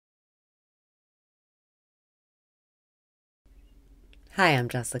Hi, I'm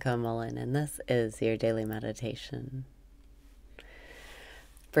Jessica Mullen, and this is your daily meditation.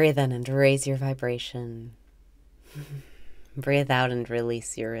 Breathe in and raise your vibration. Breathe out and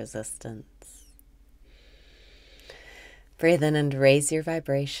release your resistance. Breathe in and raise your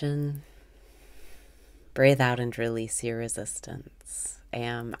vibration. Breathe out and release your resistance.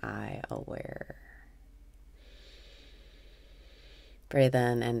 Am I aware? Breathe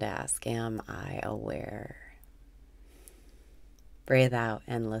in and ask, am I aware? Breathe out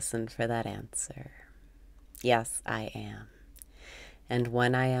and listen for that answer. Yes, I am. And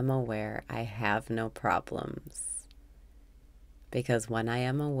when I am aware, I have no problems. Because when I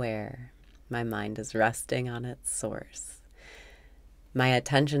am aware, my mind is resting on its source. My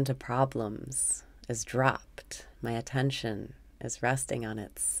attention to problems is dropped. My attention is resting on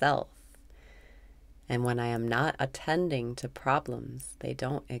itself. And when I am not attending to problems, they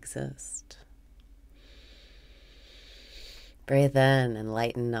don't exist. Breathe in and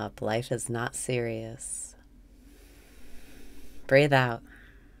lighten up. Life is not serious. Breathe out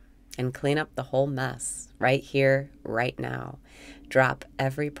and clean up the whole mess right here, right now. Drop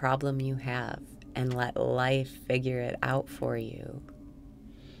every problem you have and let life figure it out for you.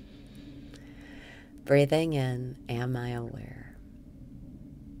 Breathing in, am I aware?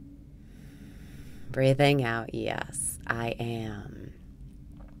 Breathing out, yes, I am.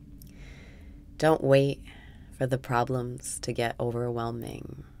 Don't wait for the problems to get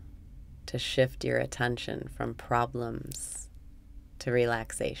overwhelming, to shift your attention from problems to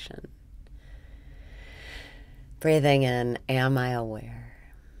relaxation. Breathing in, am I aware?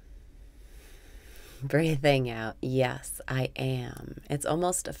 Breathing out, yes, I am. It's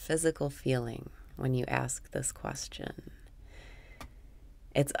almost a physical feeling when you ask this question.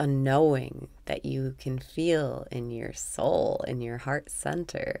 It's a knowing that you can feel in your soul, in your heart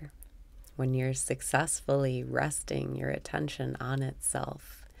center, when you're successfully resting your attention on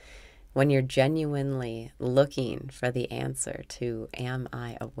itself, when you're genuinely looking for the answer to, am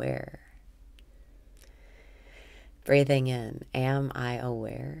I aware? Breathing in, am I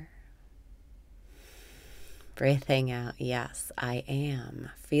aware? Breathing out, yes, I am.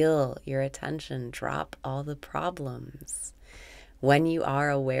 Feel your attention drop all the problems. When you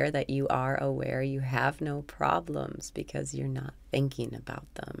are aware that you are aware, you have no problems because you're not thinking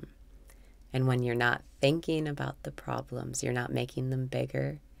about them. And when you're not thinking about the problems, you're not making them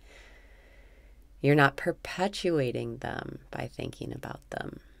bigger. You're not perpetuating them by thinking about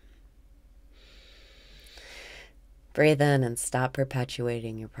them. Breathe in and stop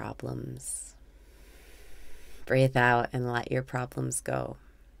perpetuating your problems. Breathe out and let your problems go.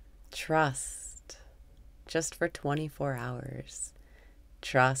 Trust, just for 24 hours.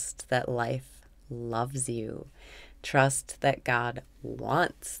 Trust that life loves you. Trust that God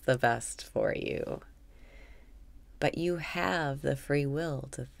wants the best for you. But you have the free will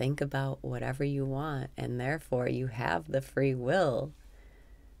to think about whatever you want, and therefore you have the free will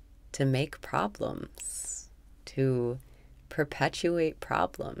to make problems, to perpetuate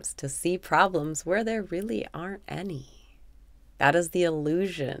problems, to see problems where there really aren't any. That is the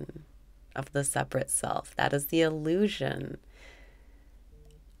illusion of the separate self. That is the illusion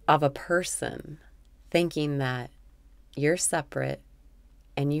of a person thinking that you're separate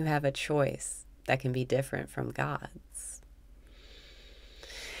and you have a choice that can be different from God's.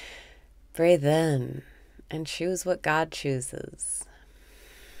 Breathe in and choose what God chooses.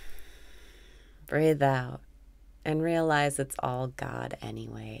 Breathe out and realize it's all God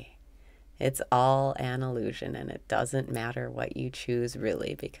anyway. It's all an illusion, and it doesn't matter what you choose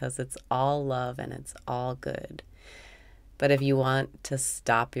really, because it's all love and it's all good. But if you want to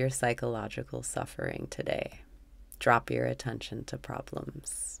stop your psychological suffering today, drop your attention to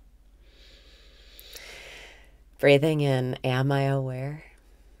problems. Breathing in, am I aware?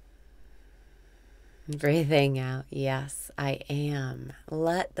 Breathing out, yes, I am.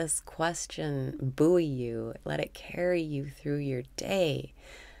 Let this question buoy you. Let it carry you through your day.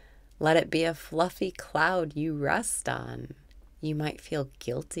 Let it be a fluffy cloud you rest on. You might feel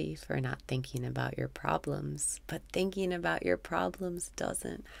guilty for not thinking about your problems, but thinking about your problems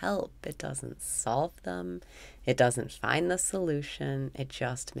doesn't help. It doesn't solve them. It doesn't find the solution. It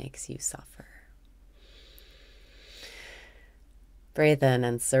just makes you suffer. Breathe in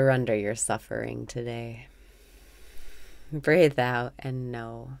and surrender your suffering today. Breathe out and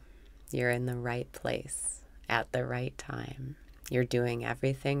know you're in the right place at the right time. You're doing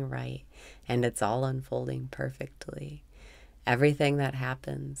everything right, and it's all unfolding perfectly. Everything that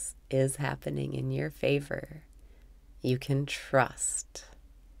happens is happening in your favor. You can trust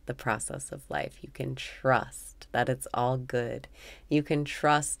the process of life. You can trust that it's all good. You can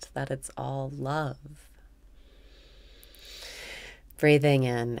trust that it's all love. Breathing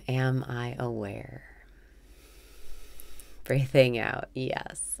in, am I aware? Breathing out,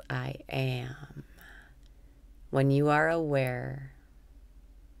 yes, I am. When you are aware,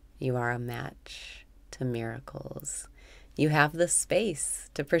 you are a match to miracles. You have the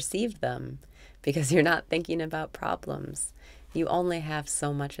space to perceive them because you're not thinking about problems. You only have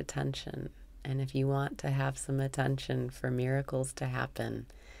so much attention. And if you want to have some attention for miracles to happen,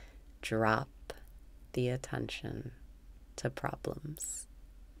 drop the attention to problems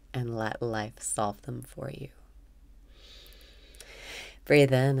and let life solve them for you.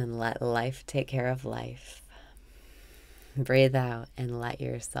 Breathe in and let life take care of life. Breathe out and let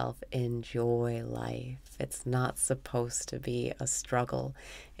yourself enjoy life. It's not supposed to be a struggle.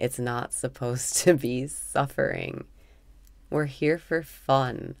 It's not supposed to be suffering. We're here for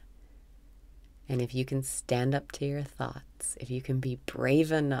fun. And if you can stand up to your thoughts, if you can be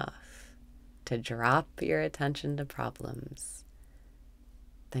brave enough to drop your attention to problems,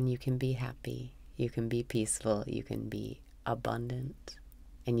 then you can be happy, you can be peaceful, you can be abundant,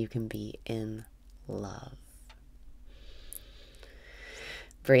 and you can be in love.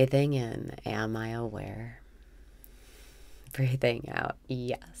 Breathing in, am I aware? Breathing out,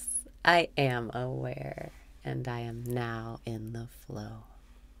 yes, I am aware, and I am now in the flow.